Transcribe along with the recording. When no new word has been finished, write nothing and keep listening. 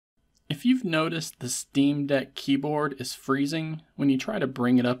If you've noticed the Steam Deck keyboard is freezing when you try to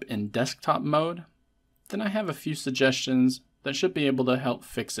bring it up in desktop mode, then I have a few suggestions that should be able to help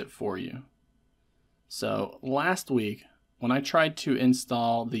fix it for you. So last week, when I tried to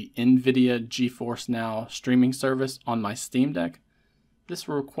install the NVIDIA GeForce Now streaming service on my Steam Deck, this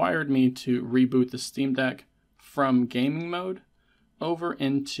required me to reboot the Steam Deck from gaming mode over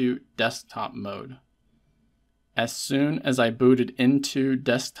into desktop mode. As soon as I booted into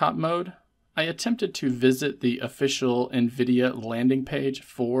desktop mode, I attempted to visit the official NVIDIA landing page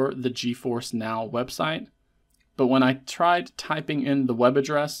for the GeForce Now website, but when I tried typing in the web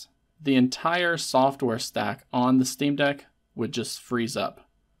address, the entire software stack on the Steam Deck would just freeze up.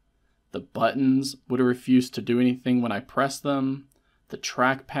 The buttons would refuse to do anything when I pressed them. The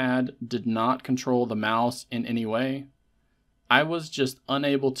trackpad did not control the mouse in any way. I was just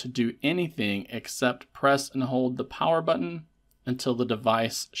unable to do anything except press and hold the power button until the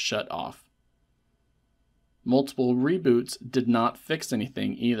device shut off. Multiple reboots did not fix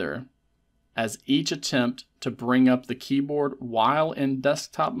anything either, as each attempt to bring up the keyboard while in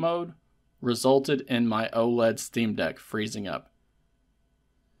desktop mode resulted in my OLED Steam Deck freezing up.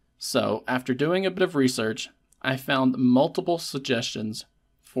 So, after doing a bit of research, I found multiple suggestions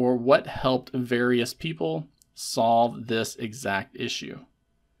for what helped various people solve this exact issue.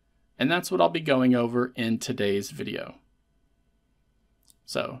 And that's what I'll be going over in today's video.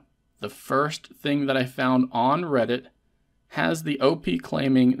 So, the first thing that I found on Reddit has the OP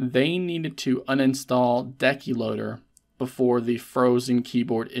claiming they needed to uninstall DeckYLoader before the frozen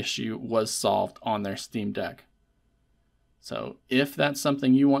keyboard issue was solved on their Steam Deck. So, if that's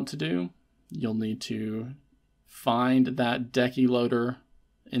something you want to do, you'll need to find that DeckYLoader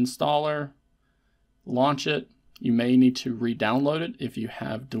installer, launch it. You may need to re-download it if you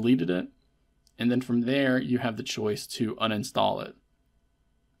have deleted it, and then from there you have the choice to uninstall it.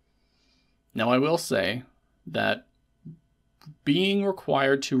 Now I will say that being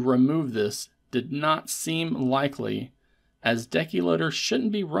required to remove this did not seem likely, as DeckYLoader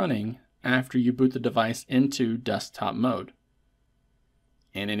shouldn't be running after you boot the device into desktop mode.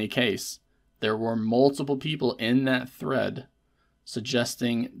 In any case, there were multiple people in that thread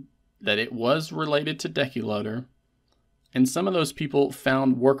suggesting that it was related to DeckYLoader, and some of those people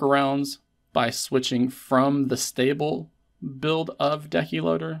found workarounds by switching from the stable build of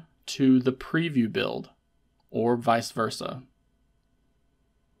DeckYLoader to the preview build, or vice versa.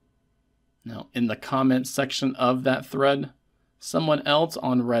 Now, in the comments section of that thread, someone else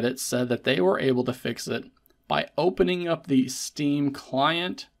on Reddit said that they were able to fix it by opening up the Steam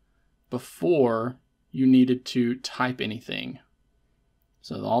client before you needed to type anything.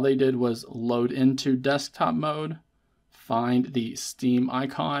 So all they did was load into desktop mode, find the Steam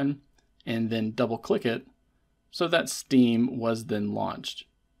icon, and then double click it so that Steam was then launched.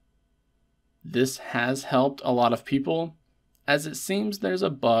 This has helped a lot of people, as it seems there's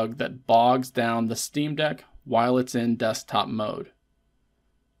a bug that bogs down the Steam Deck while it's in desktop mode.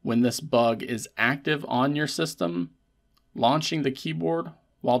 When this bug is active on your system, launching the keyboard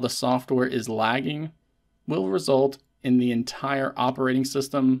while the software is lagging will result in the entire operating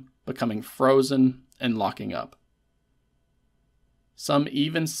system becoming frozen and locking up. Some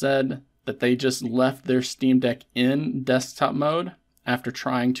even said that they just left their Steam Deck in desktop mode after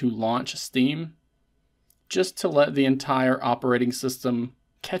trying to launch Steam, just to let the entire operating system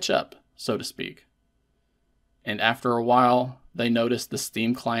catch up, so to speak. And after a while, they noticed the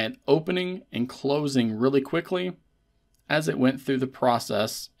Steam client opening and closing really quickly as it went through the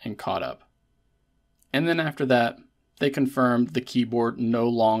process and caught up. And then after that, they confirmed the keyboard no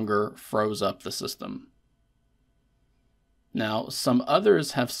longer froze up the system. Now, some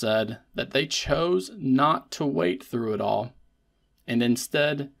others have said that they chose not to wait through it all, and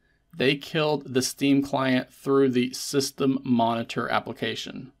instead, they killed the Steam client through the System Monitor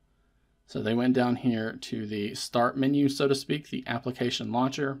application. So they went down here to the Start menu, so to speak, the application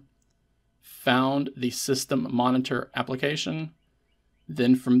launcher, found the System Monitor application,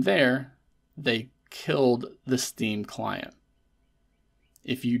 then from there, they killed the Steam client.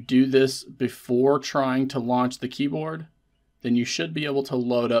 If you do this before trying to launch the keyboard, then you should be able to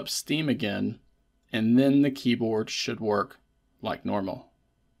load up Steam again, and then the keyboard should work like normal.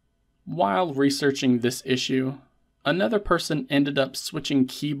 While researching this issue, another person ended up switching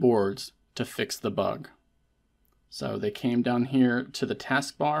keyboards to fix the bug. So they came down here to the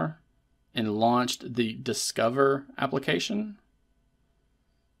taskbar and launched the Discover application.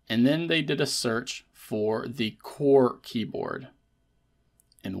 And then they did a search for the core keyboard.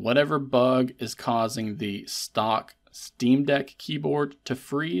 And whatever bug is causing the stock Steam Deck keyboard to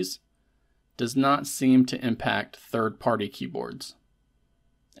freeze does not seem to impact third-party keyboards.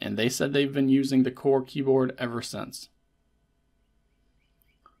 and they said they've been using the core keyboard ever since.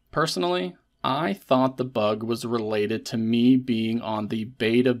 Personally, I thought the bug was related to me being on the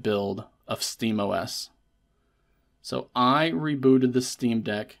beta build of SteamOS. So I rebooted the Steam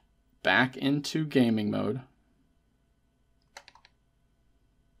Deck back into gaming mode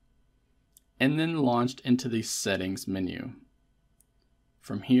and then launched into the settings menu.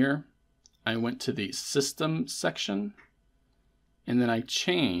 From here, I went to the system section and then I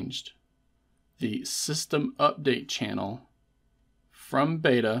changed the system update channel from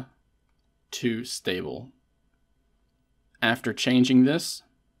beta to stable. After changing this,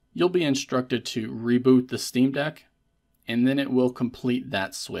 you'll be instructed to reboot the Steam Deck and then it will complete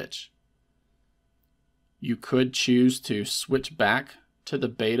that switch. You could choose to switch back to the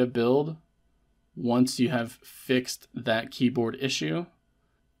beta build once you have fixed that keyboard issue,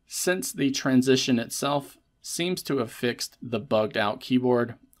 since the transition itself seems to have fixed the bugged out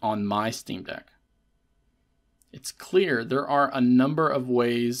keyboard on my Steam Deck. It's clear there are a number of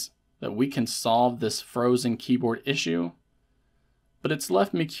ways that we can solve this frozen keyboard issue, but it's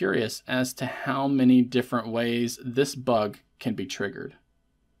left me curious as to how many different ways this bug can be triggered.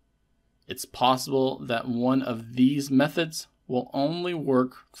 It's possible that one of these methods will only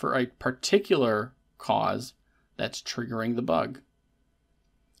work for a particular cause that's triggering the bug.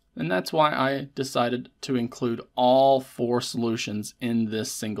 And that's why I decided to include all 4 solutions in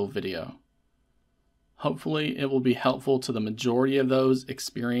this single video. Hopefully it will be helpful to the majority of those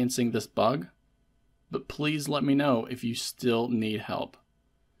experiencing this bug, but please let me know if you still need help.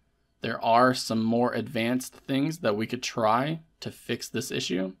 There are some more advanced things that we could try to fix this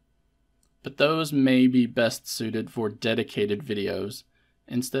issue, but those may be best suited for dedicated videos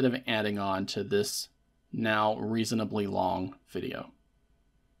instead of adding on to this now reasonably long video.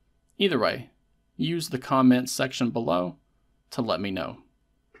 Either way, use the comments section below to let me know.